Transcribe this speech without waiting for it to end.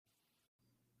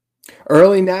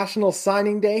Early National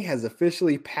Signing Day has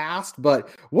officially passed, but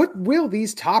what will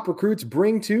these top recruits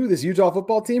bring to this Utah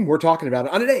football team? We're talking about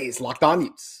it on today's Locked On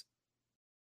Utes.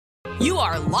 You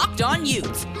are Locked On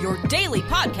Utes, your daily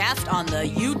podcast on the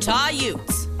Utah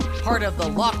Utes. Part of the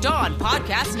Locked On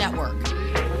Podcast Network.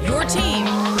 Your team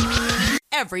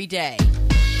every day.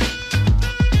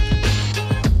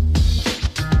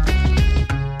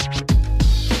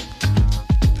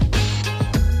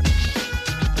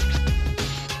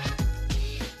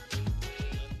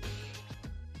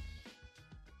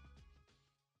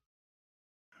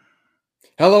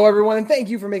 Hello, everyone, and thank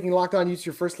you for making Locked On Utes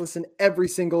your first listen every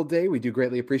single day. We do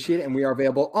greatly appreciate it, and we are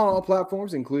available on all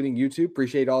platforms, including YouTube.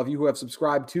 Appreciate all of you who have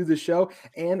subscribed to the show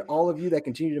and all of you that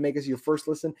continue to make us your first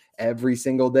listen every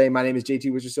single day. My name is JT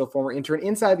Wichtersill, former intern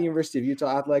inside the University of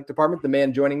Utah Athletic Department. The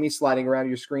man joining me, sliding around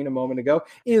your screen a moment ago,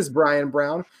 is Brian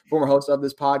Brown, former host of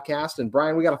this podcast. And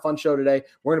Brian, we got a fun show today.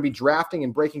 We're going to be drafting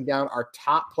and breaking down our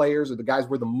top players, or the guys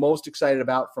we're the most excited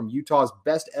about from Utah's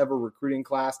best ever recruiting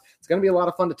class. It's going to be a lot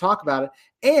of fun to talk about it.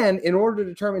 And in order to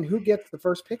determine who gets the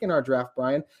first pick in our draft,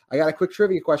 Brian, I got a quick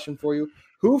trivia question for you.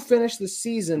 Who finished the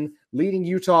season leading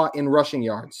Utah in rushing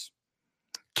yards?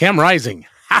 Cam Rising.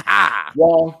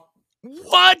 Wall.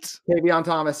 What? Tavion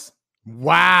Thomas.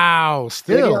 Wow.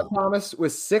 Still. Tavion Thomas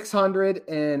was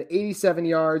 687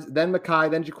 yards, then Mekhi,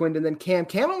 then Jaquindon, then Cam.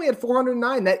 Cam only had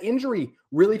 409. That injury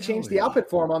really changed the output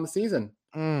for him on the season.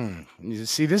 You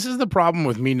see, this is the problem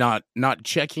with me not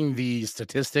checking the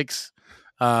statistics.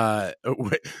 The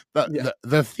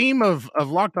theme of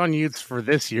Locked On Utes for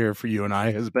this year for you and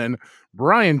I has been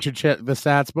Brian should check the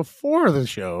stats before the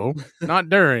show, not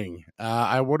during.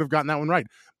 I would have gotten that one right.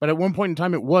 But at one point in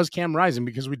time, it was Cam Rising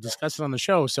because we discussed it on the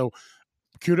show. So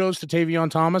kudos to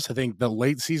Tavion Thomas. I think the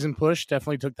late season push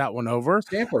definitely took that one over.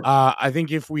 Stanford. I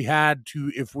think if we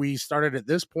started at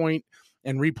this point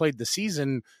and replayed the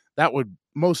season, that would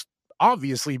most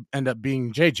obviously end up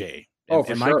being JJ.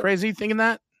 Am I crazy thinking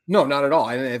that? No, not at all.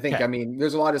 I think,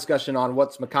 there's a lot of discussion on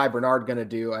what's Mekhi Bernard going to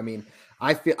do. I mean,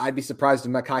 I'd be surprised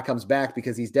if Mekhi comes back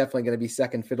because he's definitely going to be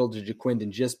second fiddle to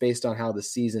Jaquindon just based on how the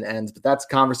season ends. But that's a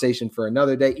conversation for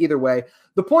another day. Either way,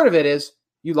 the point of it is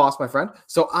you lost, my friend.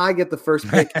 So I get the first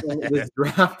pick in this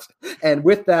draft. And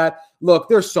with that, look,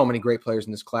 there's so many great players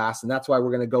in this class. And that's why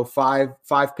we're going to go five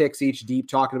picks each deep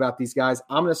talking about these guys.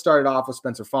 I'm going to start it off with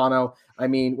Spencer Fano. I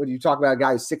mean, when you talk about a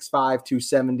guy who's 6'5",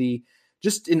 270,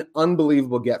 just an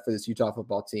unbelievable get for this Utah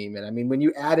football team. And I mean, when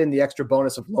you add in the extra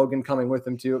bonus of Logan coming with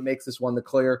him too, it makes this one the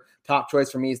clear top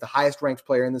choice for me. He's the highest ranked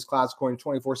player in this class, according to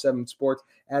 24/7 Sports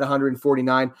at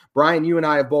 149. Brian, you and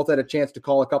I have both had a chance to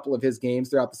call a couple of his games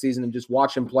throughout the season and just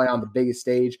watch him play on the biggest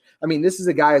stage. I mean, this is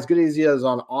a guy as good as he is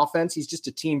on offense. He's just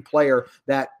a team player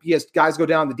that he has guys go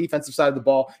down the defensive side of the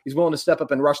ball. He's willing to step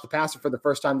up and rush the passer for the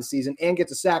first time this season and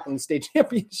gets a sack in the state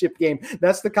championship game.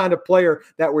 That's the kind of player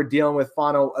that we're dealing with.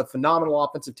 Fano, a phenomenal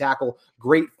offensive tackle,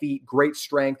 great feet, great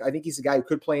strength. I think he's a guy who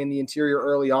could play in the interior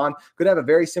early on, could have a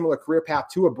very similar career path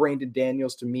to a Brandon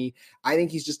Daniels to me. I think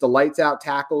he's just a lights out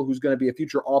tackle who's going to be a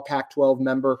future all Pac-12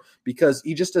 member because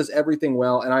he just does everything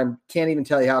well. And I can't even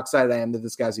tell you how excited I am that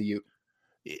this guy's a Ute.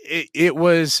 It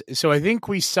was, so I think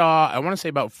we saw, I want to say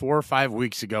about 4 or 5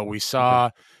 weeks ago, we saw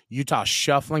Utah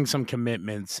shuffling some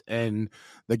commitments, and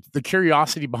the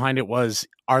curiosity behind it was,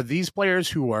 are these players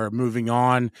who are moving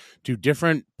on to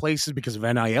different places because of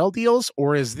NIL deals,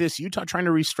 or is this Utah trying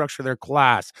to restructure their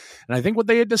class? And I think what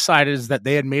they had decided is that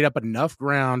they had made up enough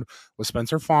ground with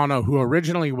Spencer Fano, who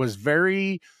originally was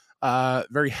very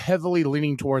heavily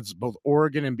leaning towards both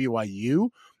Oregon and BYU.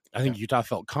 I think Utah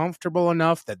felt comfortable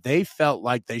enough that they felt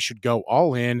like they should go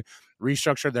all in,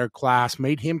 restructure their class,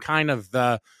 made him kind of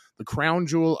the crown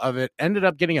jewel of it, ended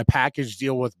up getting a package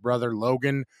deal with brother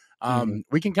Logan.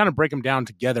 We can kind of break them down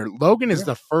together. Logan is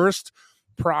the first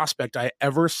prospect I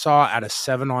ever saw at a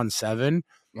 7-on-7.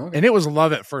 And it was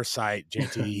love at first sight,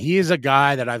 JT. He is a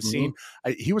guy that I've seen.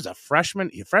 He was a freshman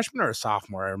or a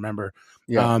sophomore, I remember.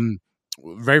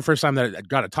 Very first time that I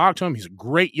got to talk to him. He's a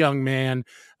great young man.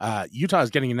 Utah is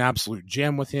getting an absolute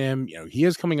gem with him. You know, he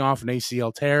is coming off an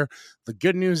ACL tear. The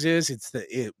good news is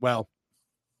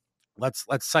let's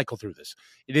cycle through this.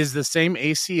 It is the same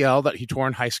ACL that he tore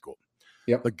in high school.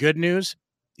 Yep. The good news,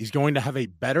 he's going to have a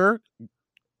better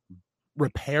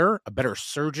repair, a better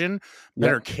surgeon,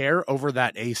 better care over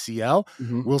that ACL.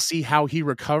 We'll see how he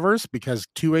recovers, because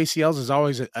 2 ACLs is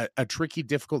always a tricky,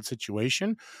 difficult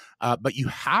situation. But you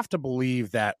have to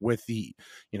believe that with the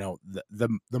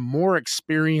more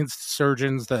experienced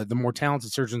surgeons, the more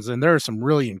talented surgeons, and there are some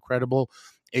really incredible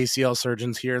ACL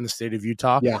surgeons here in the state of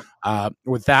Utah.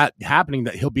 With that happening,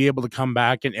 that he'll be able to come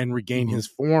back and regain his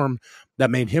form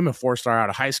that made him a 4-star out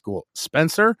of high school.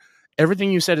 Spencer,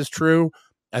 everything you said is true.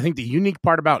 I think the unique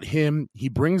part about him, he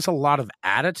brings a lot of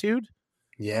attitude.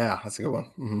 Yeah, that's a good one.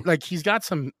 Mm-hmm. Like he's got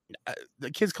some,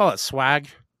 the kids call it swag.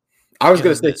 I was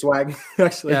going to say swag,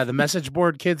 actually. Yeah, the message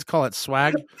board kids call it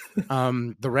swag. The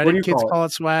Reddit kids call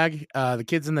it swag. The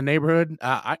kids in the neighborhood,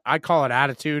 I call it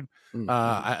attitude.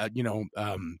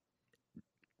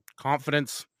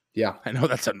 Confidence. Yeah, I know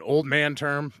that's an old man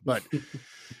term, but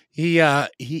he, I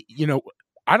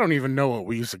don't even know what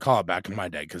we used to call it back in my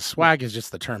day because swag is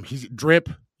just the term. He's drip.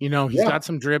 He's got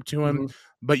some drip to him. Mm-hmm.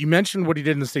 But you mentioned what he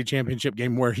did in the state championship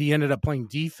game where he ended up playing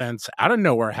defense out of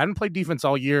nowhere. Hadn't played defense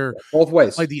all year. Both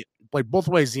ways. Played both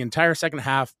ways the entire second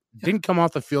half. Didn't come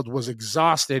off the field. Was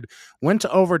exhausted. Went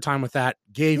to overtime with that.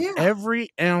 Gave every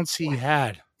ounce he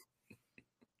had.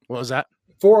 What was that?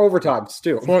 4 overtimes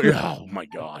too. Oh my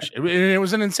gosh! It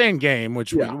was an insane game,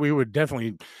 which we would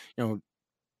definitely,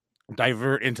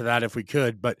 divert into that if we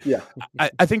could. But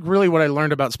I think really what I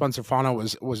learned about Spencer Fano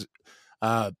was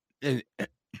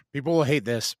people will hate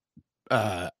this.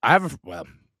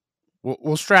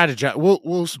 We'll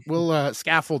strategize. We'll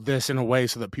scaffold this in a way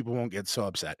so that people won't get so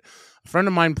upset. A friend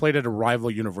of mine played at a rival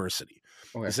university.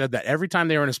 Okay. He said that every time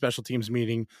they were in a special teams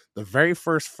meeting, the very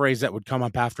first phrase that would come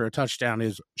up after a touchdown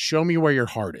is, show me where your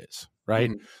heart is,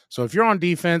 right? Mm-hmm. So if you're on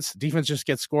defense just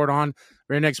gets scored on.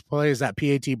 Very next play is that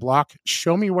PAT block.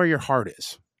 Show me where your heart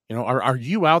is. Are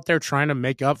you out there trying to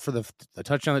make up for the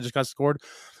touchdown that just got scored?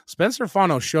 Spencer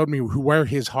Fano showed me where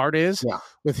his heart is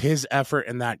with his effort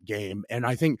in that game. And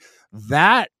I think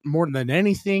that more than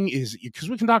anything is because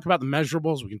we can talk about the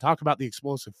measurables. We can talk about the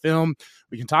explosive film.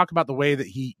 We can talk about the way that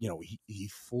he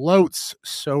floats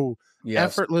so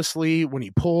effortlessly when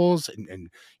he pulls and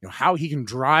how he can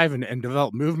drive and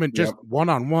develop movement just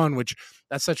one-on-one, which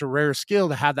that's such a rare skill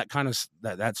to have that kind of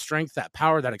that strength, that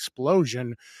power, that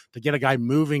explosion to get a guy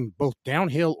moving both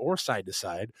downhill or side to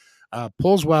side.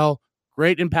 Pulls well.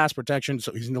 Great in pass protection,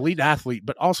 so he's an elite athlete,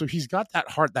 but also he's got that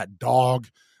heart, that dog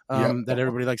that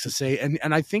everybody likes to say, and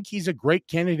I think he's a great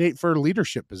candidate for a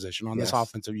leadership position on this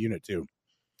offensive unit too.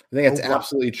 I think that's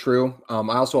absolutely true. I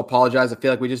also apologize. I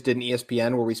feel like we just did an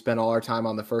ESPN where we spent all our time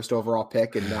on the first overall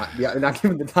pick and not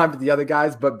giving the time to the other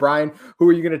guys. But Brian, who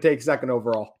are you going to take second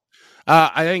overall?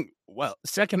 I think. Well,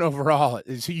 second overall,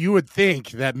 you would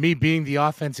think that me being the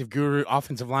offensive guru,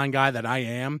 offensive line guy that I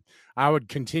am, I would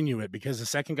continue it because the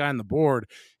second guy on the board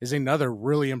is another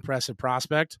really impressive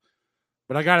prospect.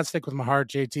 But I got to stick with my heart,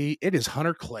 JT. It is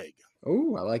Hunter Clegg.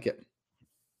 Oh, I like it.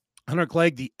 Hunter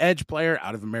Clegg, the edge player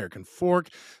out of American Fork,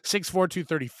 6'4",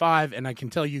 235, and I can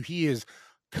tell you he is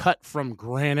cut from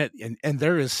granite, and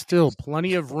there is still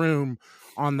plenty of room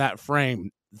on that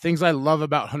frame. The things I love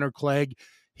about Hunter Clegg,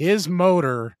 his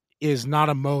motor is not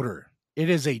a motor. It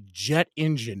is a jet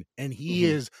engine, and he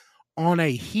is on a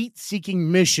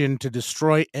heat-seeking mission to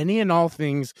destroy any and all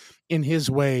things in his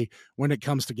way when it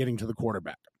comes to getting to the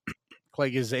quarterback.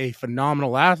 Clegg is a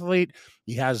phenomenal athlete.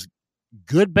 He has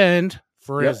good bend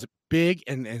for as big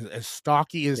and as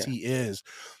stocky as he is.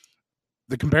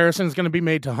 The comparison is going to be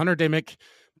made to Hunter Dimick.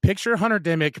 Picture Hunter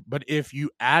Dimick, but if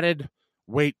you added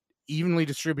weight evenly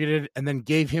distributed and then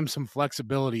gave him some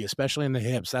flexibility, especially in the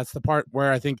hips. That's the part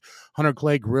where I think Hunter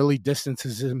Clegg really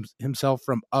distances himself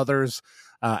from others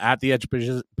at the edge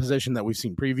position that we've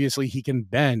seen previously. He can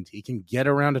bend. He can get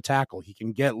around a tackle. He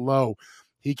can get low.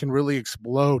 He can really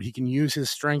explode. He can use his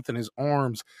strength and his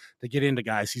arms to get into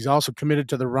guys. He's also committed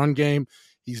to the run game.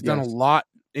 He's done a lot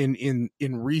in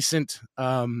recent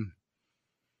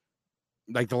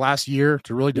like the last year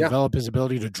to really develop his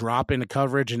ability to drop into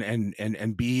coverage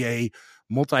and be a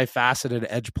multifaceted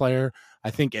edge player.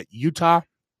 I think at Utah,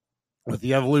 with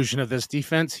the evolution of this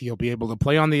defense, he'll be able to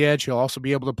play on the edge. He'll also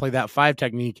be able to play that 5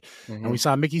 technique. And we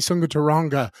saw Miki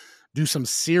Sungaturanga do some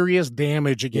serious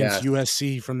damage against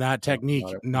USC from that technique,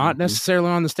 not necessarily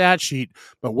on the stat sheet,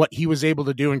 but what he was able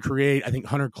to do and create. I think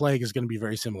Hunter Clegg is going to be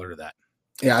very similar to that.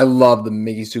 Yeah, I love the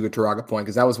Miki Sungaturanga point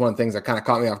because that was one of the things that kind of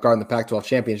caught me off guard in the Pac-12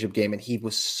 championship game, and he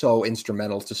was so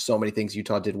instrumental to so many things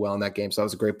Utah did well in that game. So that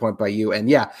was a great point by you. And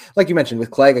yeah, like you mentioned,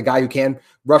 with Clegg, a guy who can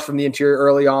rush from the interior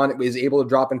early on, is able to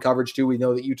drop in coverage too. We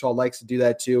know that Utah likes to do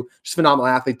that too. Just a phenomenal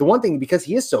athlete. The one thing, because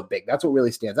he is so big, that's what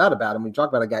really stands out about him. When you talk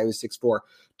about a guy who's 6'4",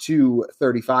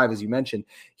 235, as you mentioned,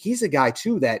 he's a guy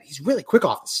too that he's really quick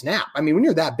off the snap. I mean, when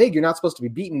you're that big, you're not supposed to be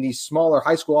beating these smaller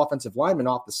high school offensive linemen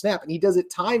off the snap, and he does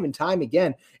it time and time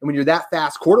again. And when you're that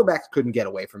fast, quarterbacks couldn't get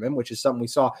away from him, which is something we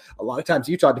saw a lot of times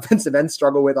Utah defensive ends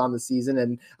struggle with on the season.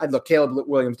 And look, Caleb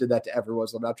Williams did that to everyone,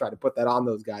 so I'm not trying to put that on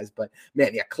those guys. But man,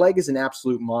 yeah, Clegg is an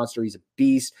absolute monster. He's a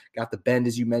beast. Got the bend,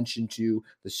 as you mentioned, too,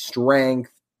 the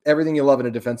strength. everything you love in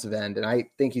a defensive end. And I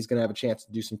think he's going to have a chance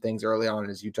to do some things early on in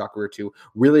his Utah career too.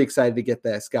 Really excited to get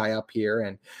this guy up here.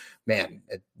 And man,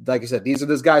 like I said, these are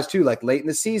those guys too, like late in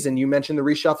the season, you mentioned the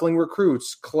reshuffling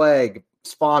recruits, Clegg,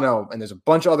 Spano, and there's a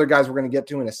bunch of other guys we're going to get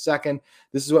to in a second.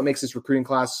 This is what makes this recruiting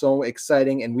class so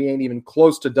exciting, and we ain't even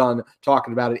close to done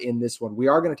talking about it in this one. We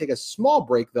are going to take a small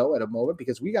break, though, at a moment,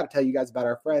 because we got to tell you guys about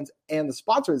our friends and the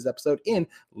sponsor of this episode in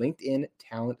LinkedIn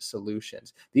Talent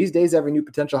Solutions. These days, every new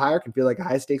potential hire can feel like a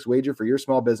high-stakes wager for your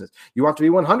small business. You want to be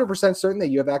 100% certain that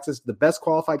you have access to the best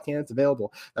qualified candidates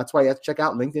available. That's why you have to check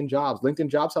out LinkedIn Jobs. LinkedIn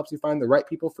Jobs helps you find the right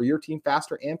people for your team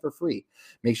faster and for free.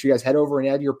 Make sure you guys head over and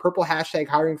add your purple hashtag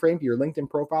hiring frame to your LinkedIn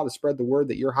profile to spread the word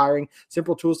that you're hiring.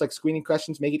 Simple tools like screening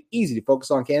questions make it easy to focus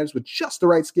on candidates with just the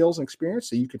right skills and experience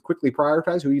so you can quickly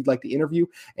prioritize who you'd like to interview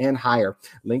and hire.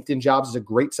 LinkedIn Jobs is a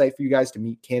great site for you guys to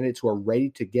meet candidates who are ready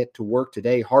to get to work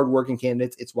today. Hardworking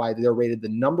candidates. It's why they're rated the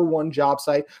 #1 job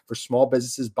site for small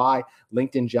businesses by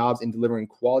LinkedIn Jobs in delivering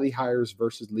quality hires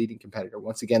versus leading competitor.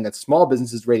 Once again, that's small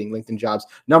businesses rating LinkedIn Jobs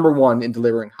 #1 in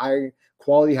delivering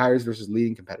quality hires versus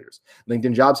leading competitors.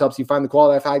 LinkedIn Jobs helps you find the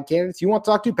qualified candidates you want to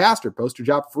talk to faster. Post your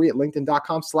job for free at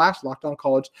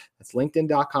linkedin.com/lockedoncollege. That's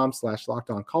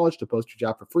linkedin.com/lockedoncollege to post your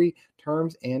job for free.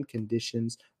 Terms and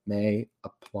conditions may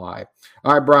apply.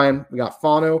 All right, Brian, we got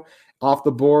Fano off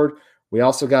the board. We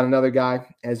also got another guy,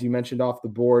 as you mentioned, off the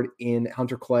board in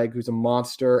Hunter Clegg, who's a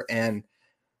monster. And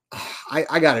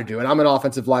I got to do it. I'm an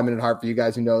offensive lineman at heart for you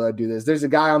guys who know that I do this. There's a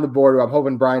guy on the board who I'm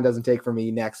hoping Brian doesn't take from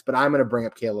me next, but I'm going to bring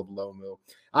up Caleb Lomu.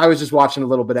 I was just watching a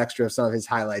little bit extra of some of his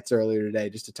highlights earlier today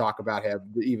just to talk about him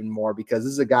even more, because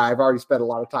this is a guy I've already spent a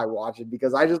lot of time watching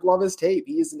because I just love his tape.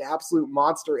 He is an absolute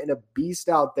monster and a beast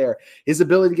out there. His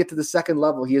ability to get to the second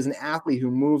level. He is an athlete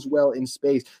who moves well in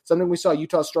space. Something we saw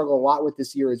Utah struggle a lot with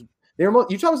this year is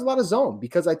Utah was a lot of zone,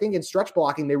 because I think in stretch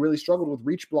blocking, they really struggled with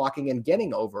reach blocking and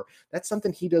getting over. That's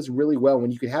something he does really well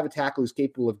when you can have a tackle who's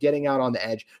capable of getting out on the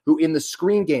edge, who in the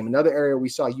screen game, another area we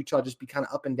saw Utah just be kind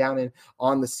of up and down in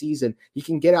on the season, he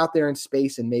can get out there in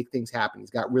space and make things happen. He's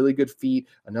got really good feet,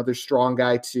 another strong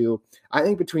guy too. I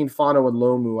think between Fano and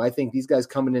Lomu, I think these guys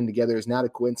coming in together is not a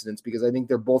coincidence, because I think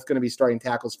they're both going to be starting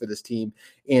tackles for this team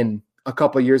in a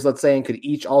couple of years, let's say, and could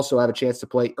each also have a chance to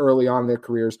play early on in their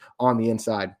careers on the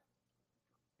inside.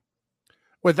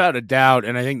 Without a doubt,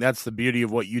 and I think that's the beauty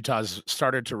of what Utah's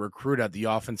started to recruit at the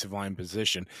offensive line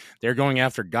position. They're going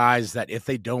after guys that, if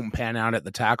they don't pan out at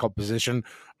the tackle position,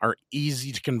 are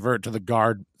easy to convert to the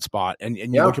guard spot. And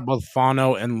you look at both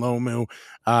Fano and Lomu,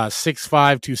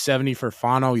 6'5", 270 for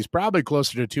Fano. He's probably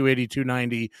closer to 280,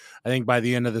 290, I think, by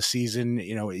the end of the season.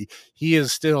 You know, he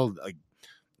is still like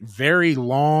very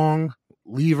long,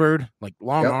 levered, like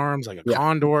long arms, like a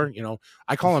condor. You know,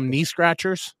 I call them knee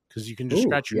scratchers, because you can just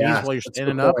scratch your knees while you're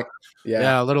standing up.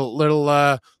 Yeah, little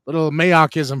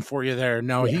Mayockism for you there.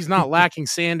 No, he's not lacking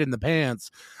sand in the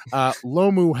pants.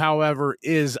 Lomu, however,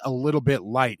 is a little bit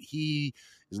light. He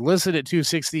is listed at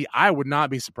 260. I would not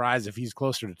be surprised if he's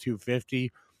closer to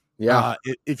 250. Yeah.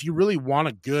 If you really want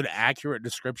a good, accurate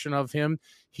description of him,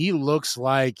 he looks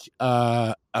like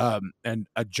a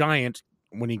giant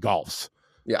when he golfs.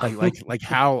 Yeah, like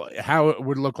how it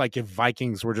would look like if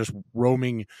Vikings were just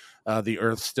roaming the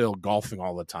earth, still golfing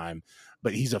all the time.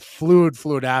 But he's a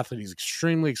fluid athlete. He's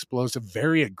extremely explosive,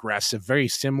 very aggressive, very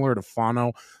similar to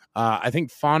Fano. I think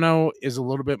Fano is a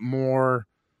little bit more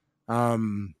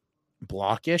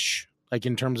blockish, like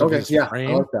in terms of his frame.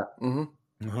 I like that.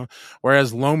 Mm-hmm.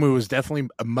 Whereas Lomu is definitely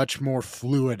a much more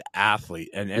fluid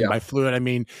athlete, and by fluid I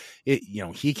mean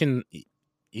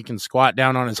he can squat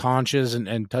down on his haunches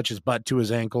and touch his butt to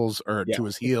his ankles or to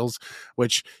his heels,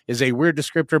 which is a weird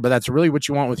descriptor, but that's really what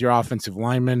you want with your offensive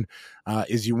linemen,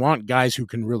 is you want guys who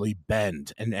can really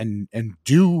bend and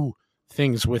do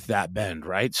things with that bend,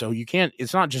 right? So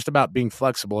it's not just about being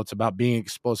flexible, it's about being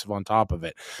explosive on top of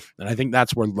it. And I think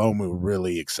that's where Lomu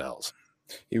really excels.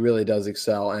 He really does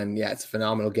excel, and it's a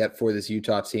phenomenal get for this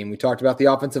Utah team. We talked about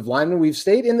the offensive linemen. We've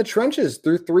stayed in the trenches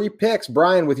through 3 picks.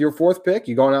 Brian, with your 4th pick,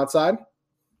 you going outside?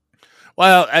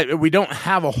 Well, we don't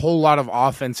have a whole lot of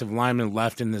offensive linemen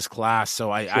left in this class, so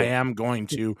I am going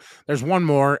to. There's one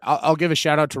more. I'll give a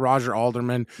shout-out to Roger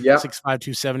Alderman, 6'5",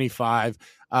 275.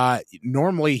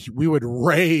 Normally, we would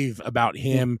rave about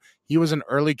him. He was an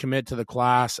early commit to the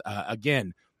class.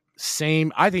 Again,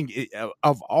 same. I think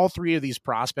of all 3 of these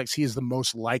prospects, he is the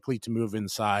most likely to move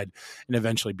inside and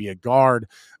eventually be a guard.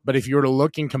 But if you were to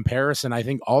look in comparison, I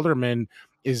think Alderman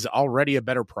is already a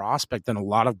better prospect than a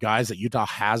lot of guys that Utah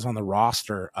has on the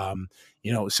roster.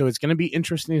 So it's going to be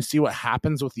interesting to see what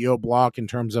happens with the O block in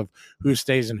terms of who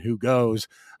stays and who goes.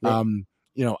 I want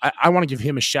to give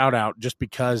him a shout out just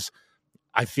because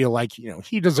I feel like,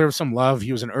 he deserves some love.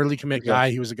 He was an early commit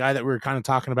guy. He was a guy that we were kind of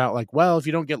talking about, like, well, if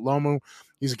you don't get Lomu,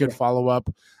 he's a good follow-up.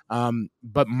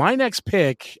 But my next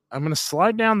pick, I'm going to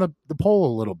slide down the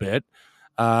poll a little bit,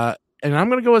 and I'm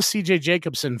going to go with C.J.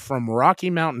 Jacobson from Rocky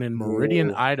Mountain in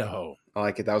Meridian, Idaho. I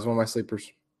like it. That was one of my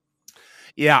sleepers.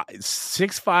 Yeah,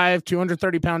 6'5",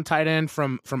 230-pound tight end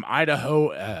from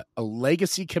Idaho, a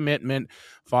legacy commitment.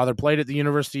 Father played at the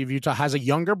University of Utah, has a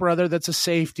younger brother that's a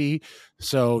safety.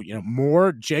 So,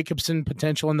 more Jacobson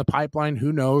potential in the pipeline.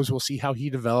 Who knows? We'll see how he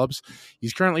develops.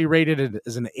 He's currently rated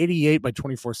as an 88 by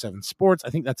 24/7 Sports. I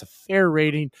think that's a fair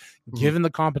rating given the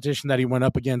competition that he went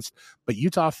up against. But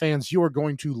Utah fans, you are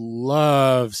going to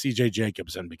love CJ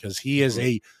Jacobson because he is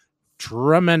a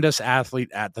tremendous athlete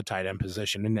at the tight end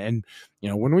position. And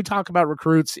when we talk about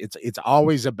recruits, it's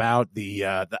always about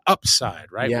the upside,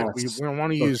 right? Yes. We don't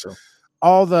want to use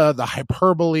all the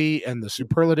hyperbole and the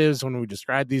superlatives when we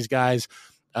describe these guys.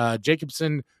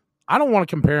 Jacobson, I don't want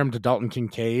to compare him to Dalton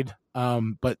Kincaid,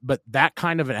 but that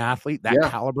kind of an athlete, that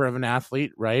caliber of an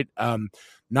athlete, right?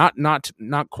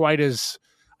 Not quite as,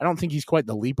 I don't think he's quite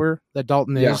the leaper that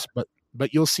Dalton is,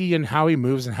 but you'll see in how he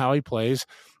moves and how he plays,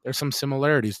 there's some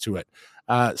similarities to it.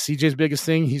 CJ's biggest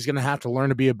thing, he's going to have to learn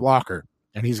to be a blocker,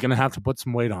 and he's going to have to put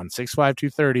some weight on. 6'5",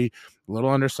 230, a little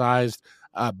undersized,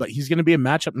 but he's going to be a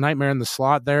matchup nightmare in the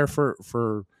slot there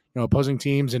for opposing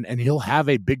teams, and he'll have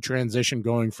a big transition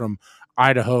going from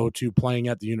Idaho to playing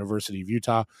at the University of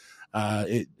Utah.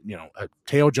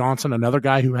 Teo Johnson, another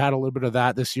guy who had a little bit of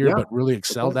that this year, but really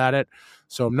excelled at it.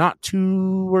 So I'm not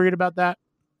too worried about that.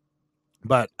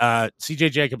 But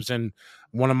CJ Jacobson,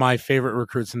 one of my favorite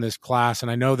recruits in this class,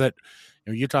 and I know that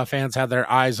Utah fans have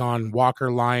their eyes on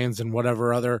Walker Lyons and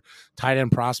whatever other tight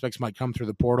end prospects might come through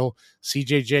the portal.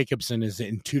 CJ Jacobson is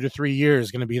in 2 to 3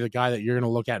 years going to be the guy that you're going to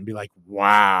look at and be like,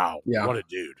 wow, what a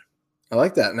dude. I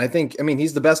like that. And I think,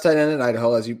 he's the best tight end in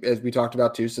Idaho, as we talked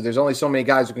about too. So there's only so many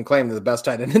guys who can claim they're the best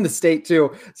tight end in the state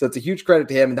too. So it's a huge credit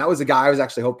to him. And that was a guy I was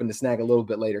actually hoping to snag a little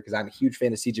bit later because I'm a huge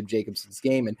fan of CJ Jacobson's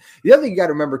game. And the other thing you got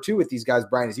to remember too with these guys,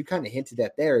 Brian, is you kind of hinted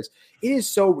at there is it is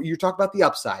so, you talk about the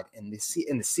upside and the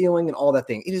ceiling and all that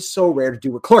thing. It is so rare to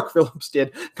do what Clark Phillips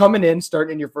did, coming in,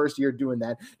 starting in your first year doing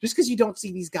that. Just because you don't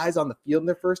see these guys on the field in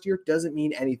their first year doesn't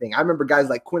mean anything. I remember guys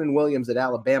like Quinnen Williams at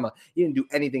Alabama. He didn't do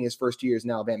anything his first 2 years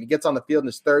in Alabama. He gets on the field in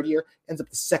his third year, ends up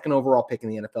the second overall pick in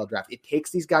the NFL draft. It takes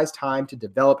these guys time to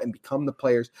develop and become the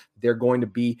players they're going to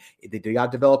be. They got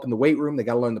to develop in the weight room. They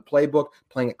got to learn the playbook.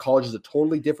 Playing at college is a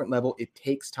totally different level. It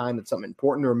takes time. That's something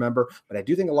important to remember. But I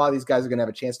do think a lot of these guys are going to have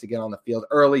a chance to get on the field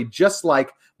early, just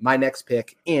like my next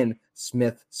pick in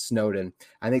Smith Snowden.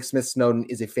 I think Smith Snowden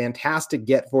is a fantastic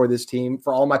get for this team.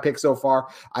 For all my picks so far,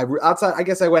 I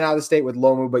guess I went out of the state with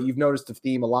Lomu, but you've noticed the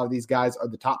theme. A lot of these guys are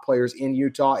the top players in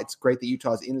Utah. It's great that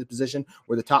Utah is in the position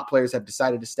where the top players have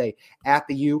decided to stay at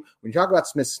the U. When you talk about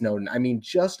Smith Snowden,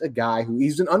 just a guy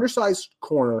he's an undersized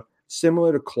corner,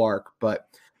 similar to Clark, but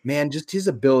man, just his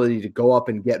ability to go up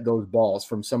and get those balls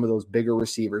from some of those bigger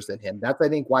receivers than him. That's, I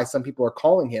think, why some people are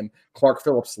calling him Clark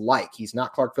Phillips-like. He's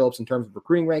not Clark Phillips in terms of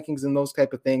recruiting rankings and those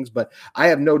type of things, but I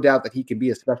have no doubt that he can be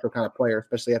a special kind of player,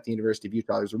 especially at the University of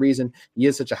Utah. There's a reason he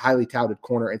is such a highly touted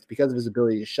corner. It's because of his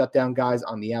ability to shut down guys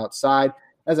on the outside.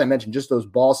 As I mentioned, just those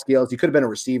ball skills. He could have been a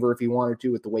receiver if he wanted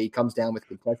to with the way he comes down with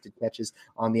contested catches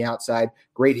on the outside.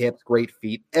 Great hips, great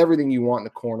feet, everything you want in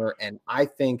the corner. And I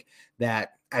think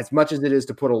that as much as it is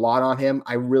to put a lot on him,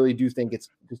 I really do think it's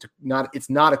not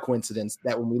a coincidence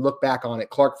that when we look back on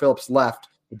it, Clark Phillips left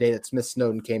the day that Smith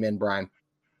Snowden came in, Brian.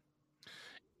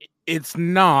 It's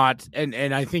not, and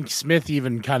I think Smith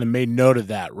even kind of made note of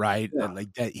that, right? Yeah.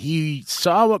 Like that he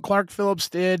saw what Clark Phillips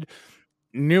did,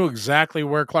 knew exactly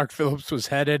where Clark Phillips was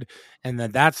headed, and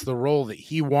that's the role that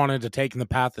he wanted to take in the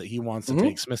path that he wants to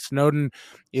take. Smith Snowden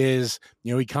is,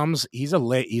 he's a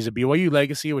BYU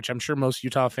legacy, which I'm sure most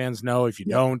Utah fans know. If you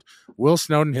don't, Will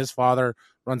Snowden, his father,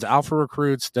 runs Alpha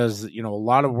Recruits, does a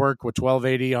lot of work with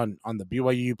 1280 on the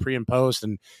BYU pre and post,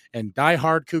 and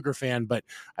diehard Cougar fan. But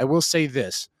I will say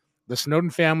this: the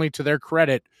Snowden family, to their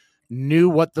credit, knew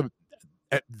what the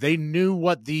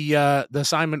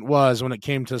assignment was when it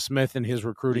came to Smith and his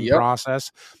recruiting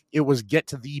process. It was get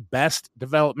to the best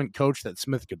development coach that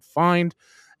Smith could find.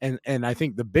 And I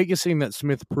think the biggest thing that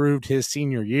Smith proved his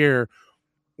senior year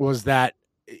was that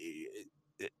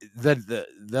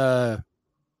the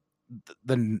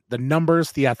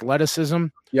numbers, the athleticism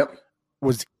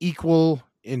was equal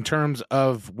in terms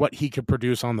of what he could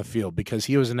produce on the field, because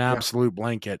he was an absolute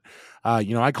blanket.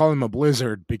 I call him a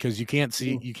blizzard because you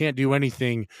can't do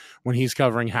anything when he's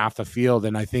covering half the field.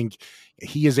 And I think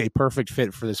he is a perfect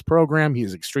fit for this program. He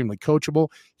is extremely coachable.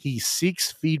 He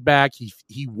seeks feedback.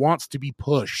 He wants to be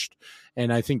pushed.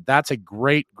 And I think that's a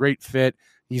great fit.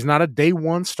 He's not a day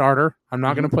one starter. I'm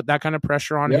not going to put that kind of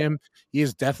pressure on him. He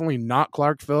is definitely not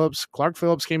Clark Phillips. Clark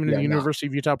Phillips came into the University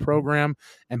of Utah program,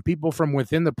 and people from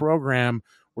within the program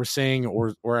were saying,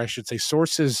 or I should say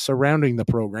sources surrounding the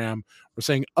program were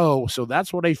saying, oh, so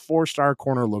that's what a 4-star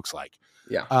corner looks like.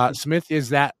 Yeah. Smith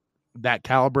is that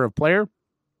caliber of player.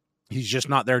 He's just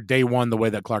not there day one the way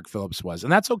that Clark Phillips was.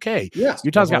 And that's okay. Yes,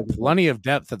 Utah's got plenty of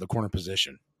depth at the corner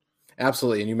position.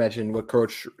 Absolutely. And you mentioned what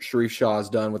Coach Sharif Shaw has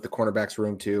done with the cornerbacks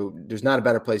room too. There's not a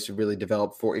better place to really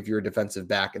develop for if you're a defensive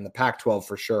back in the Pac-12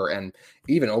 for sure. And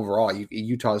even overall,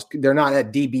 Utah's, they're not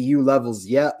at DBU levels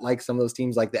yet, like some of those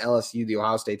teams like the LSU, the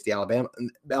Ohio States, the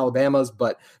Alabamas,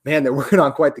 but man, they're working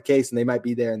on quite the case, and they might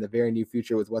be there in the very near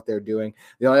future with what they're doing.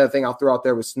 The only other thing I'll throw out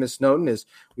there with Smith Snowden is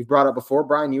we've brought up before,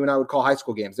 Brian, you and I would call high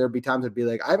school games. There'd be times it'd be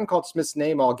like, I haven't called Smith's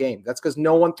name all game. That's because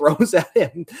no one throws at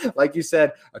him. Like you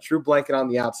said, a true blanket on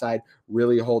the outside,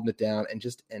 really holding it down, and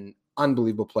just an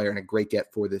unbelievable player and a great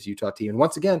get for this Utah team. And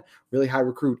once again, really high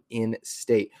recruit in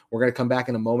state. We're going to come back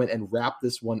in a moment and wrap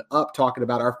this one up talking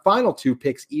about our final 2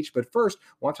 picks each. But first,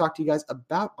 I want to talk to you guys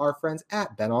about our friends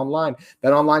at BetOnline.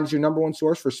 BetOnline is your number one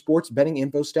source for sports betting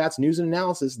info, stats, news, and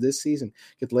analysis this season.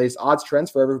 Get the latest odds, trends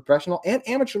for every professional and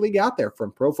amateur league out there,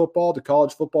 from pro football to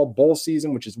college football bowl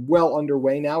season, which is well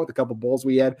underway now with a couple bowls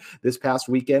we had this past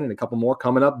weekend and a couple more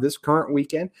coming up this current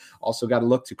weekend. Also got to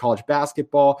look to college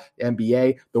basketball,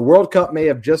 NBA. The World Cup may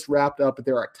have just wrapped up, but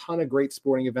there are a ton of great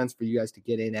sporting events for you guys to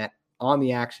get in at on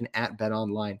the action at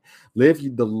BetOnline.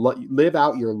 Live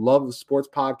out your love of sports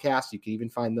podcasts. You can even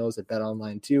find those at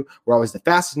BetOnline too. We're always the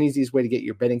fastest and easiest way to get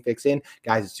your betting fix in.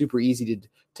 Guys, it's super easy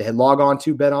to log on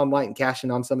to BetOnline and cash in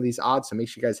on some of these odds. So make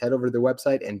sure you guys head over to their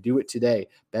website and do it today.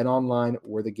 BetOnline,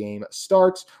 where the game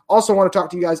starts. Also want to talk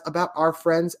to you guys about our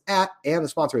friends at, and the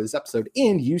sponsor of this episode,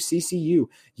 in UCCU.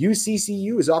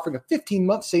 UCCU is offering a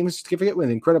 15-month savings certificate with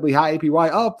an incredibly high APY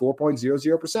of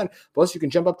 4.00%. Plus, you can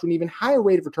jump up to an even higher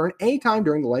rate of return anytime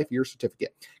during the life of your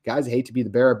certificate. Guys, I hate to be the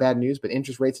bearer of bad news, but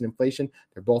interest rates and inflation,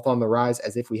 they're both on the rise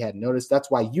as if we hadn't noticed.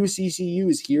 That's why UCCU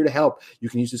is here to help. You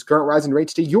can use this current rise in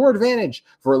rates to your advantage.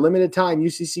 For a limited time,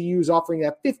 UCCU is offering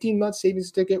that 15-month savings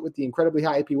certificate with the incredibly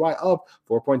high APY of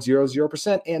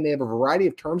 4.00%, and they have a variety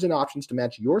of terms and options to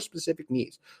match your specific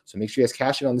needs. So make sure you guys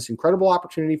cash in on this incredible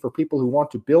opportunity for people who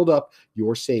want to build up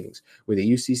your savings. With a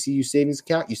UCCU savings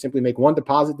account, you simply make one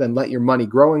deposit, then let your money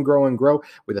grow and grow and grow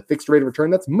with a fixed rate of return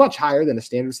that's much higher than a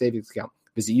standard savings account.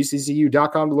 Visit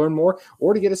UCCU.com to learn more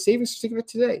or to get a savings certificate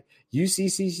today.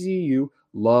 UCCU,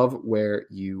 love where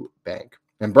you bank.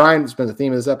 And Brian, it's been the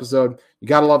theme of this episode. You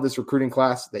got to love this recruiting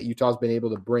class that Utah's been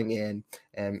able to bring in.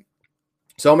 And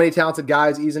so many talented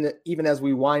guys, even as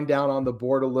we wind down on the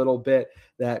board a little bit,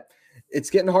 that it's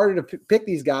getting harder to pick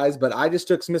these guys. But I just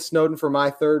took Smith Snowden for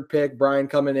my 3rd pick. Brian,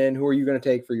 coming in, who are you going to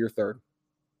take for your 3rd?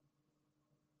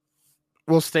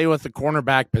 We'll stay with the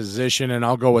cornerback position, and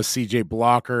I'll go with C.J.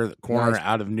 Blocker, the corner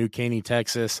out of New Caney,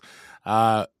 Texas.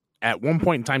 At one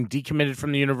point in time, decommitted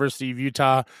from the University of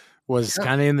Utah, was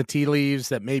kind of in the tea leaves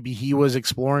that maybe he was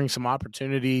exploring some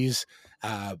opportunities,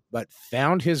 but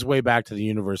found his way back to the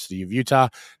University of Utah.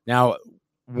 Now,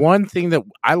 one thing that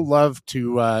I love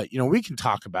to, we can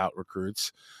talk about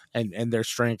recruits and their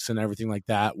strengths and everything like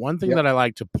that. One thing that I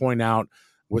like to point out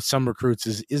with some recruits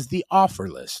is the offer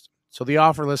list. So the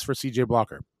offer list for C.J.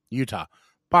 Blocker: Utah,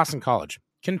 Boston College,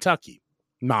 Kentucky.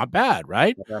 Not bad,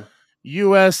 right? Okay.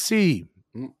 USC,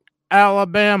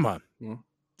 Alabama,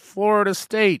 Florida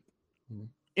State,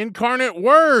 Incarnate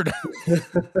Word,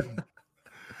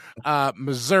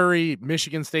 Missouri,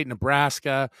 Michigan State,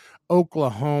 Nebraska,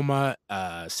 Oklahoma,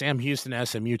 Sam Houston,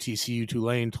 SMU, TCU,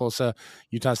 Tulane, Tulsa,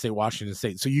 Utah State, Washington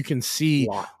State. So you can see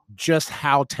just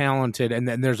how talented, and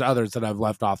then there's others that I've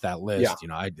left off that list.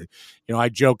 I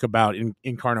joke about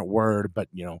Incarnate Word, but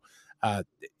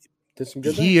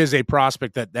he is a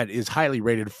prospect that is highly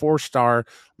rated, 4-star,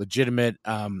 legitimate.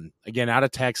 Again, out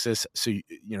of Texas. So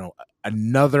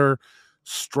another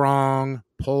strong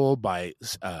pull by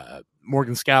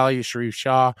Morgan Scalley, Sharif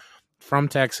Shaw from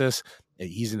Texas.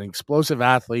 He's an explosive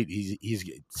athlete. He's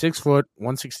 6 foot,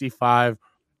 165.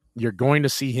 You're going to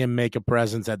see him make a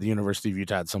presence at the University of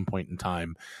Utah at some point in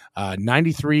time.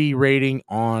 93 rating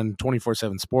on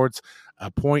 24/7 Sports, a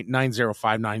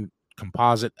 .9059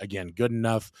 composite. Again, good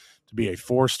enough to be a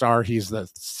 4-star. He's the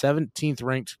 17th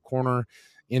ranked corner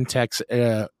in Texas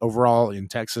overall in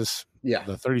Texas. Yeah.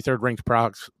 The 33rd ranked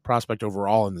prospect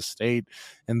overall in the state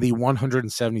and the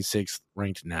 176th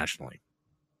ranked nationally.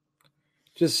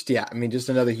 Just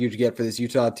another huge get for this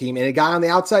Utah team. And a guy on the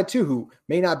outside, too, who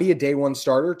may not be a day one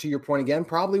starter, to your point again,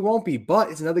 probably won't be, but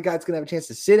it's another guy that's going to have a chance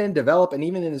to sit in, develop, and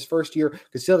even in his first year,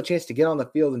 could still have a chance to get on the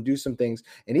field and do some things.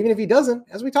 And even if he doesn't,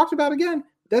 as we talked about again,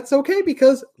 that's okay,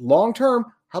 because long-term,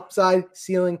 upside,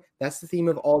 ceiling, that's the theme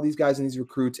of all these guys and these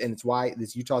recruits, and it's why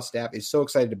this Utah staff is so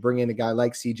excited to bring in a guy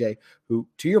like CJ, who,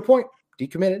 to your point,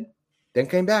 decommitted, then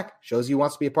came back, shows he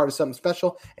wants to be a part of something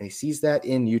special, and he sees that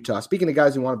in Utah. Speaking of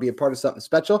guys who want to be a part of something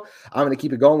special, I'm going to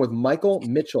keep it going with Michael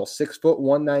Mitchell, 6 foot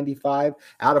 195,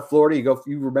 out of Florida.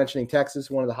 You were mentioning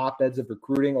Texas, one of the hotbeds of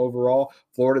recruiting overall.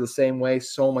 Florida the same way,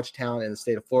 so much talent in the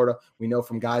state of Florida. We know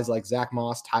from guys like Zach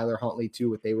Moss, Tyler Huntley too,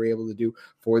 what they were able to do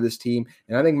for this team.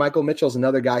 And I think Michael Mitchell is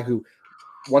another guy who,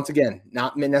 once again,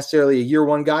 not necessarily a year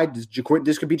one guy.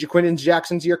 This could be Jaquindon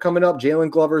Jackson's year coming up. Jalen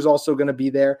Glover is also going to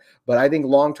be there. But I think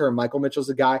long-term, Michael Mitchell's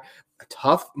a guy, a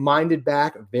tough-minded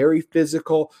back, very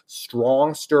physical,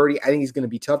 strong, sturdy. I think he's going to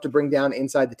be tough to bring down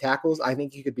inside the tackles. I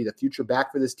think he could be the future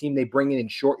back for this team. They bring in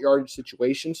short yardage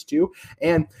situations too.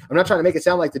 And I'm not trying to make it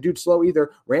sound like the dude's slow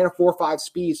either. Ran a 4.5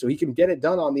 speed, so he can get it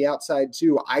done on the outside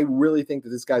too. I really think that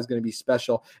this guy's going to be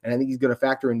special, and I think he's going to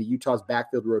factor into Utah's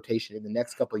backfield rotation in the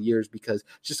next couple of years, because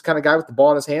just kind of guy with the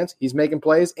ball in his hands. He's making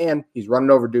plays, and he's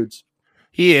running over dudes.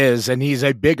 He is, and he's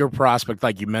a bigger prospect,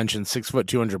 like you mentioned, 6 foot,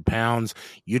 200 pounds.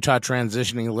 Utah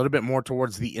transitioning a little bit more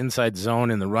towards the inside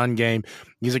zone in the run game.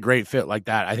 He's a great fit like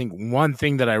that. I think one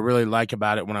thing that I really like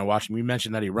about it when I watch him, you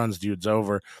mentioned that he runs dudes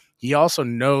over. He also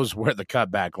knows where the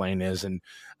cutback lane is, and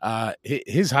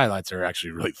his highlights are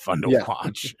actually really fun to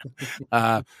watch,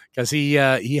 because he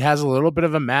has a little bit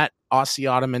of a Matt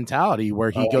Asiata mentality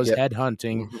where he goes head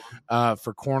hunting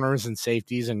for corners and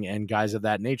safeties and guys of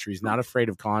that nature. He's not afraid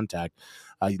of contact.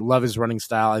 I love his running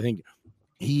style. I think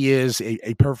he is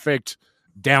a perfect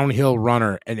downhill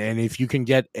runner, and if you can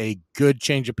get a good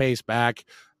change of pace back,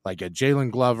 like a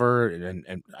Jalen Glover,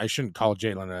 and I shouldn't call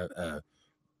Jalen a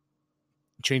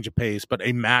change of pace, but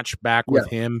a match back with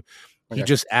him, he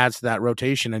just adds to that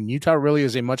rotation. And Utah really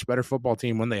is a much better football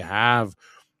team when they have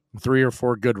 3 or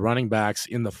 4 good running backs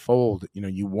in the fold. You know,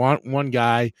 you want one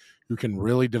guy who can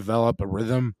really develop a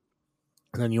rhythm,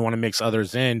 and then you want to mix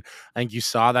others in. I think you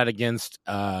saw that against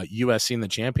USC in the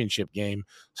championship game,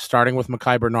 starting with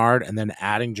Mekhi Bernard and then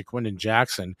adding Jaquindon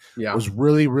Jackson. It was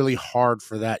really, really hard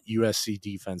for that USC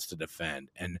defense to defend.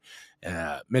 And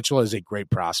Mitchell is a great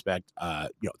prospect.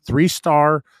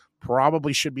 3-star,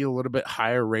 probably should be a little bit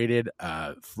higher rated.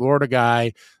 Florida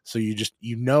guy, so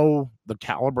you know the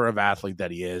caliber of athlete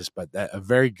that he is, but a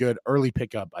very good early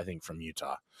pickup, I think, from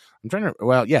Utah. I'm trying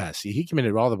to, he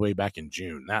committed all the way back in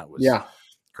June. That was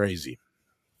crazy.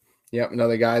 Yep,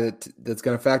 another guy that's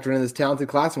going to factor in this talented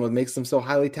class and what makes them so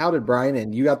highly touted, Brian.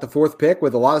 And you got the 4th pick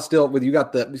with a lot of your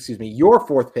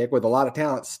 4th pick with a lot of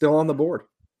talent still on the board.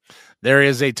 There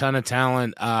is a ton of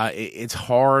talent. It's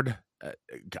hard.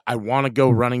 I want to go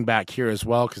running back here as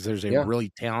well, because there's a really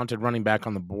talented running back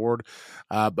on the board.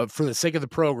 But for the sake of the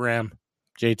program,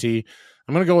 JT,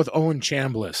 I'm going to go with Owen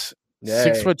Chambliss,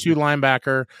 6'2"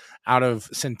 linebacker out of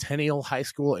Centennial High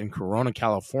School in Corona,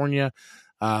 California.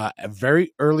 A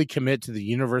very early commit to the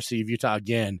University of Utah.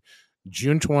 Again,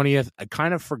 June 20th, a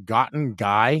kind of forgotten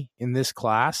guy in this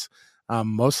class,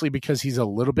 mostly because he's a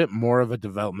little bit more of a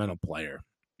developmental player.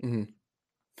 Mm-hmm.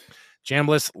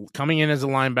 Chambliss coming in as a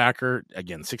linebacker,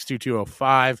 again, 6'2",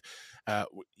 205. I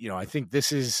think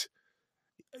this is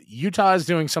Utah is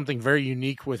doing something very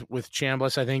unique with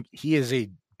Chambliss. I think he is a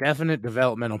definite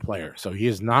developmental player, so he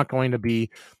is not going to be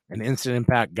an instant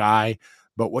impact guy.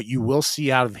 But what you will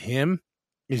see out of him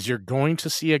is you're going to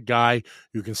see a guy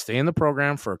who can stay in the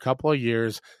program for a couple of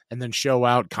years and then show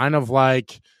out, kind of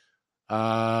like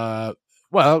Devin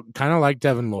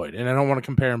Lloyd. And I don't want to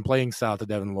compare him playing style to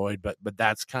Devin Lloyd, but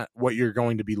that's kind of what you're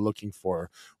going to be looking for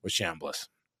with Chambliss.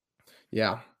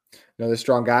 Yeah, another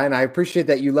strong guy. And I appreciate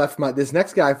that you left this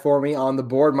next guy for me on the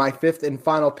board. My 5th and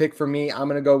final pick for me, I'm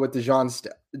going to go with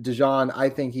Dejon. I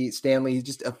think Stanley, he's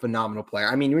just a phenomenal player.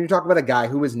 I mean, when you talk about a guy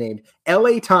who was named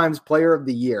LA Times Player of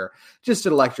the Year, just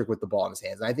electric with the ball in his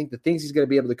hands. And I think the things he's going to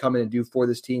be able to come in and do for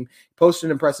this team, posted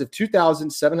an impressive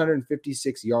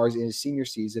 2,756 yards in his senior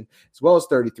season, as well as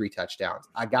 33 touchdowns.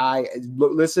 A guy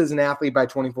listed as an athlete by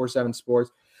 24/7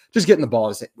 Sports, just getting the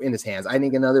ball in his hands. I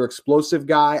think another explosive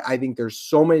guy. I think there's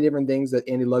so many different things that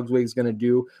Andy Ludwig is going to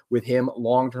do with him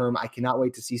long-term. I cannot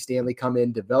wait to see Stanley come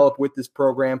in, develop with this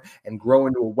program, and grow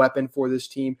into a weapon for this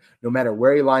team, no matter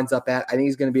where he lines up at. I think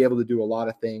he's going to be able to do a lot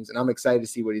of things, and I'm excited to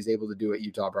see what he's able to do at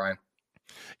Utah, Brian.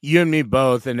 You and me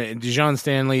both. And Dijon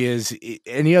Stanley is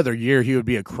any other year, he would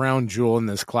be a crown jewel in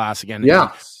this class. Again, yeah,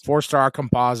 4-star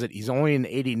composite. He's only an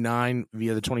 89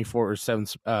 via the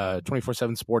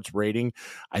 24/7 sports rating.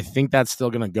 I think that's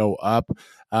still going to go up,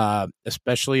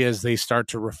 especially as they start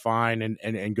to refine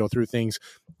and go through things.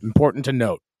 Important to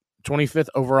note, 25th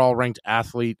overall ranked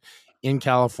athlete in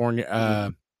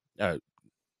California,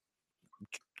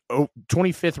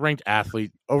 25th ranked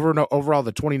athlete overall,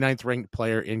 the 29th ranked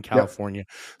player in California. Yep.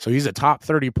 So he's a top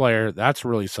 30 player. That's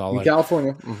really solid. In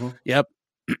California. Mm-hmm. Yep.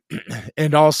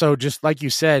 And also, just like you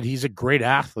said, he's a great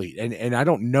athlete. And I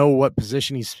don't know what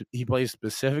position he plays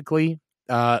specifically,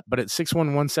 but at 6'1",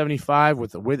 175,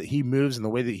 with the way that he moves and the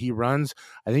way that he runs,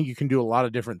 I think you can do a lot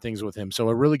of different things with him. So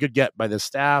a really good get by the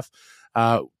staff.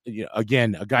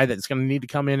 Again, a guy that's going to need to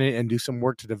come in and do some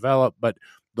work to develop, but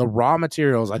the raw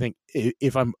materials, I think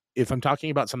if I'm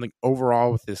talking about something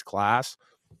overall with this class,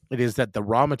 it is that the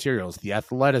raw materials, the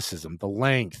athleticism, the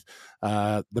length,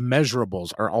 the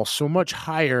measurables are all so much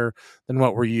higher than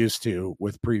what we're used to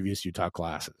with previous Utah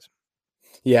classes.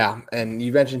 Yeah, and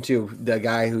you mentioned, too, the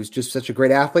guy who's just such a great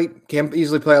athlete, can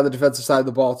easily play on the defensive side of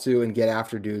the ball, too, and get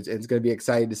after dudes. And it's going to be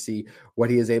exciting to see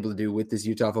what he is able to do with this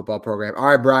Utah football program. All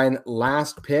right, Brian,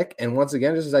 last pick. And once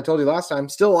again, just as I told you last time,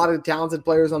 still a lot of talented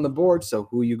players on the board. So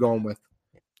who are you going with?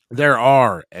 There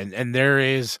are, and there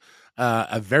is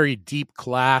a very deep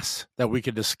class that we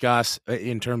could discuss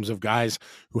in terms of guys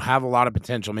who have a lot of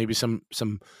potential. Maybe some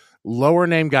lower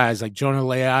name guys like Jonah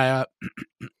Leia,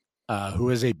 who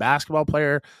is a basketball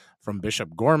player from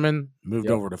Bishop Gorman, moved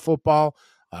over to football,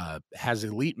 has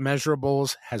elite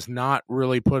measurables, has not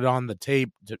really put on the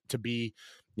tape to be,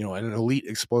 an elite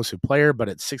explosive player, but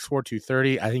at 6'4",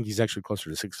 230, I think he's actually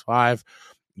closer to 6'5".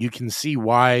 You can see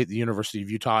why the University of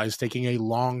Utah is taking a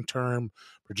long-term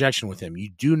projection with him. You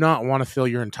do not want to fill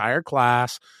your entire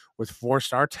class with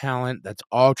 4-star talent that's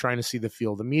all trying to see the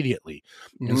field immediately.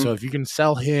 Mm-hmm. And so if you can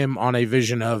sell him on a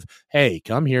vision of, hey,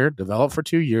 come here, develop for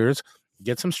 2 years,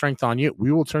 get some strength on you,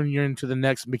 we will turn you into the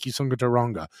next Mickey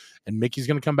Sungataranga. And Mickey's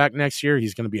going to come back next year.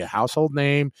 He's going to be a household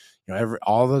name.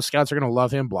 All the scouts are going to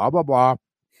love him, blah, blah, blah,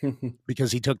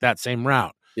 because he took that same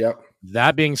route. Yep.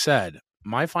 That being said,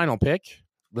 my final pick,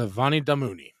 Levani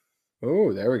Damuni.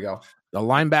 Oh, there we go. The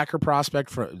linebacker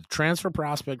transfer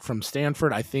prospect from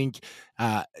Stanford. I think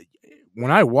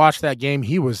when I watched that game,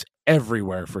 he was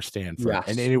everywhere for Stanford. Yes.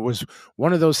 And it was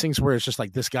one of those things where it's just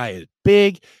like, this guy is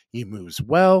big, he moves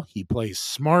well, he plays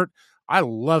smart. I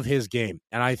love his game.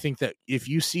 And I think that if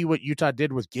you see what Utah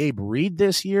did with Gabe Reed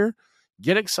this year,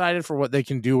 get excited for what they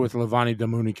can do with Levani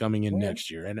Damuni coming in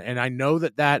next year. And I know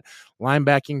that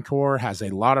linebacking core has a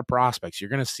lot of prospects. You're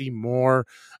going to see more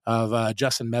of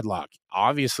Justin Medlock.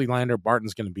 Obviously, Lander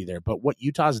Barton's going to be there. But what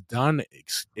Utah's done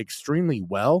extremely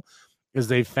well is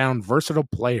they've found versatile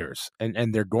players,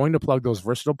 and they're going to plug those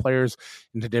versatile players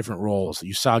into different roles.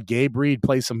 You saw Gabe Reed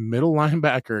play some middle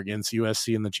linebacker against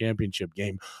USC in the championship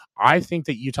game. I think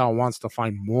that Utah wants to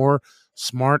find more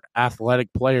smart,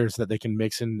 athletic players that they can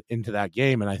mix into that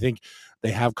game, and I think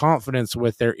they have confidence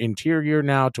with their interior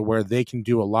now to where they can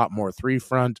do a lot more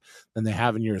three-front than they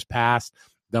have in years past.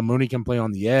 Damuni can play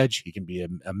on the edge. He can be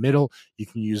a middle. You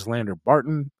can use Lander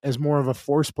Barton as more of a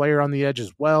force player on the edge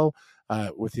as well.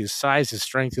 With his size, his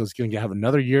strength, he's going to have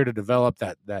another year to develop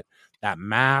that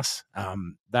mass.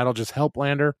 That'll just help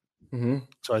Lander. Mm-hmm.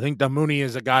 So I think Damuni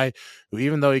is a guy who,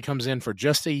 even though he comes in for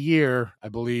just a year, I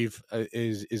believe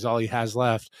is all he has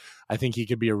left, I think he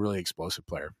could be a really explosive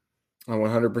player. I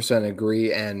 100%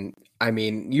 agree. And I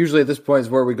mean, usually at this point is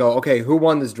where we go, okay, who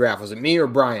won this draft? Was it me or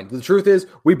Brian? The truth is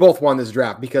we both won this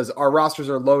draft because our rosters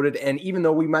are loaded. And even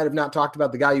though we might have not talked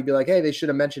about the guy, you'd be like, hey, they should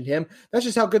have mentioned him. That's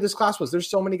just how good this class was. There's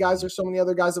so many guys. There's so many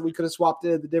other guys that we could have swapped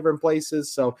in at the different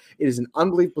places. So it is an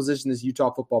unbelievable position this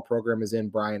Utah football program is in,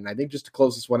 Brian. And I think just to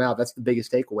close this one out, that's the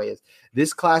biggest takeaway is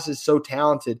this class is so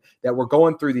talented that we're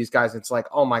going through these guys. And it's like,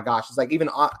 oh my gosh, it's like even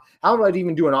how would I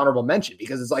even do an honorable mention?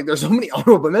 Because it's like there's so many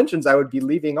honorable mentions I would be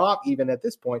leaving off even at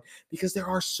this point because there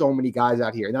are so many guys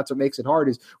out here. And that's what makes it hard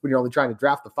is when you're only trying to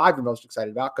draft the 5 you're most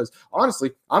excited about. Because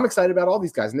honestly, I'm excited about all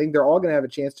these guys. I think they're all going to have a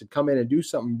chance to come in and do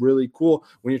something really cool.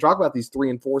 When you talk about these 3-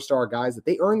 and 4-star guys, that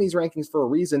they earn these rankings for a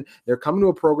reason. They're coming to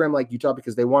a program like Utah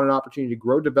because they want an opportunity to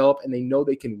grow, develop, and they know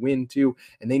they can win too.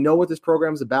 And they know what this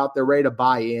program is about. They're ready to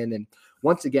buy in. And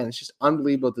once again, it's just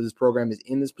unbelievable that this program is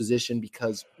in this position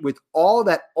because with all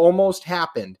that almost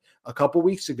happened a couple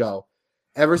weeks ago,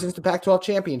 ever since the Pac-12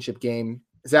 championship game,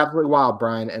 it's absolutely wild,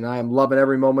 Brian, and I am loving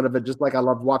every moment of it, just like I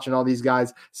loved watching all these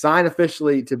guys sign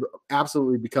officially to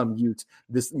absolutely become Utes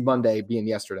this Monday being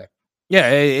yesterday. Yeah,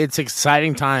 it's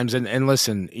exciting times. And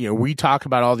listen, we talk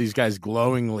about all these guys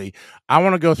glowingly. I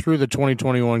want to go through the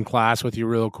 2021 class with you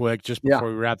real quick just before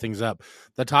we wrap things up.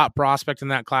 The top prospect in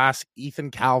that class,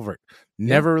 Ethan Calvert,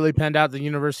 never really panned out at the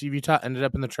University of Utah, ended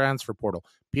up in the transfer portal.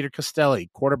 Peter Costelli,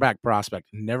 quarterback prospect,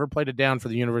 never played it down for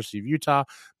the University of Utah. I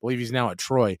believe he's now at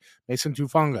Troy. Mason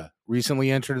Tufanga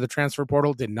recently entered the transfer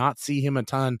portal, did not see him a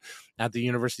ton at the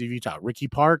University of Utah. Ricky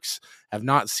Parks, have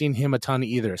not seen him a ton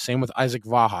either. Same with Isaac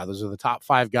Vaha. Those are the top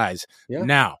 5 guys. Yeah.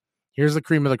 Now, here's the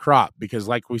cream of the crop, because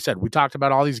like we said, we talked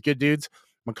about all these good dudes.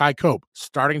 Makai Cope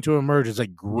starting to emerge as a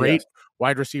great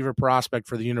wide receiver prospect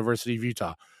for the University of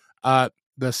Utah.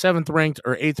 The 7th ranked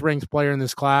or 8th ranked player in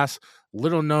this class,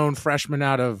 little known freshman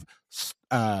out of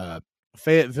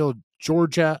Fayetteville,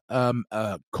 Georgia,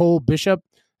 Cole Bishop.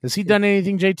 Has he done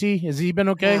anything, JT? Has he been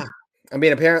okay? Yeah. I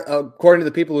mean, apparently, according to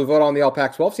the people who vote on the All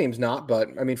Pac-12 teams, not. But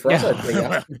I mean, for us,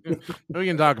 I think we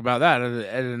can talk about that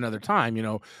at another time,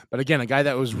 But again, a guy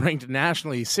that was ranked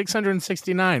nationally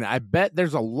 669. I bet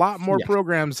there's a lot more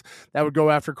programs that would go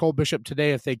after Cole Bishop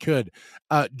today if they could.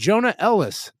 Jonah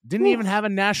Ellis didn't even have a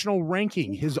national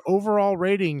ranking. His overall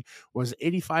rating was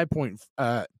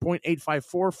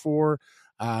 85.8544.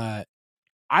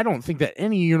 I don't think that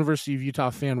any University of Utah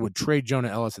fan would trade Jonah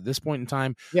Ellis at this point in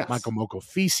time. Yes. Michael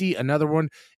Mokofisi, another one,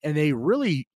 and a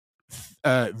really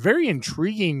very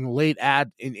intriguing late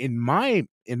ad in my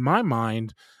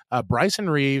mind. Bryson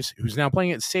Reeves, who's now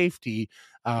playing at safety,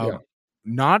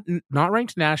 not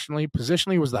ranked nationally,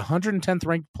 positionally was the 110th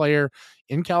ranked player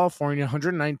in California,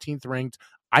 119th ranked.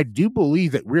 I do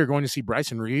believe that we're going to see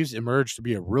Bryson Reeves emerge to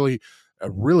be a really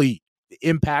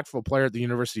impactful player at the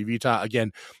University of Utah.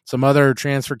 Again, some other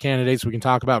transfer candidates we can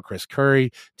talk about: Chris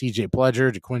Curry, TJ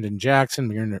Pledger, Jaquindon Jackson,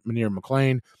 Munir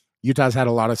McClain. Utah's had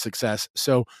a lot of success.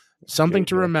 So something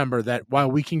to remember, that while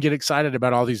we can get excited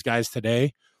about all these guys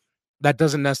today, that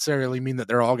doesn't necessarily mean that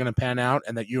they're all going to pan out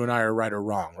and that you and I are right or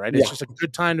wrong, right? It's just a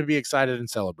good time to be excited and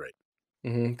celebrate.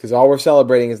 Because all we're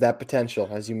celebrating is that potential,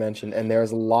 as you mentioned, and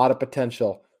there's a lot of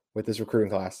potential with this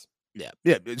recruiting class. Yeah.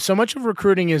 So much of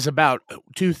recruiting is about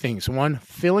 2 things. 1,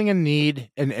 filling a need,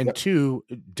 and 2,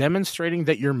 demonstrating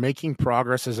that you're making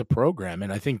progress as a program.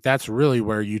 And I think that's really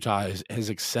where Utah has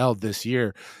excelled this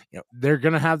year. They're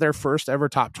going to have their first ever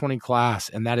top 20 class,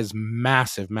 and that is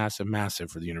massive, massive,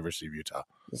 massive for the University of Utah.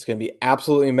 It's going to be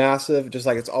absolutely massive, just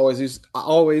like it's always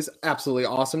absolutely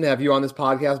awesome to have you on this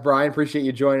podcast, Brian. Appreciate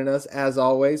you joining us as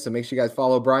always. So make sure you guys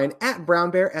follow Brian at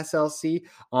BrownBearSLC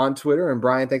on Twitter. And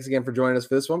Brian, thanks again for joining us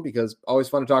for this one, because always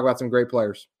fun to talk about some great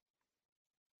players.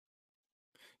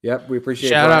 Yep, we appreciate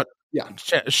it. Shout out. Yeah.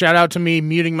 Shout out to me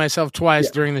muting myself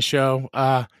twice during the show.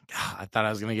 I thought I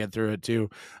was going to get through it too.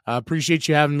 Appreciate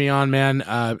you having me on, man.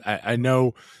 I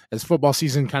know as football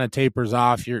season kind of tapers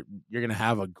off, you're going to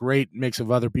have a great mix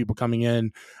of other people coming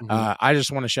in. I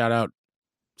just want to shout out,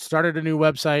 started a new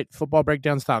website,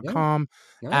 footballbreakdowns.com,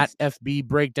 at FB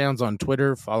Breakdowns on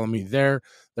Twitter. Follow me there.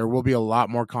 There will be a lot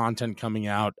more content coming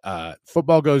out.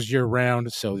 Football goes year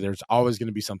round, so there's always going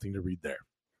to be something to read there.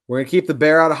 We're going to keep the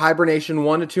bear out of hibernation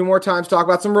 1 to 2 more times, talk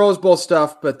about some Rose Bowl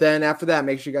stuff. But then after that,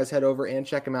 make sure you guys head over and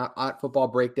check them out at Football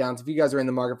Breakdowns. If you guys are in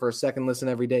the market for a second listen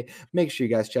every day, make sure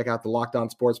you guys check out the Locked On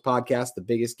Sports podcast, the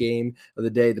biggest game of the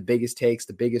day, the biggest takes,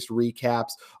 the biggest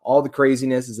recaps. All the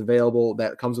craziness is available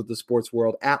that comes with the sports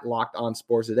world at Locked On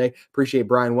Sports today. Appreciate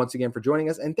Brian once again for joining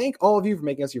us. And thank all of you for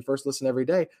making us your first listen every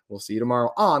day. We'll see you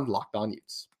tomorrow on Locked On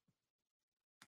Utes.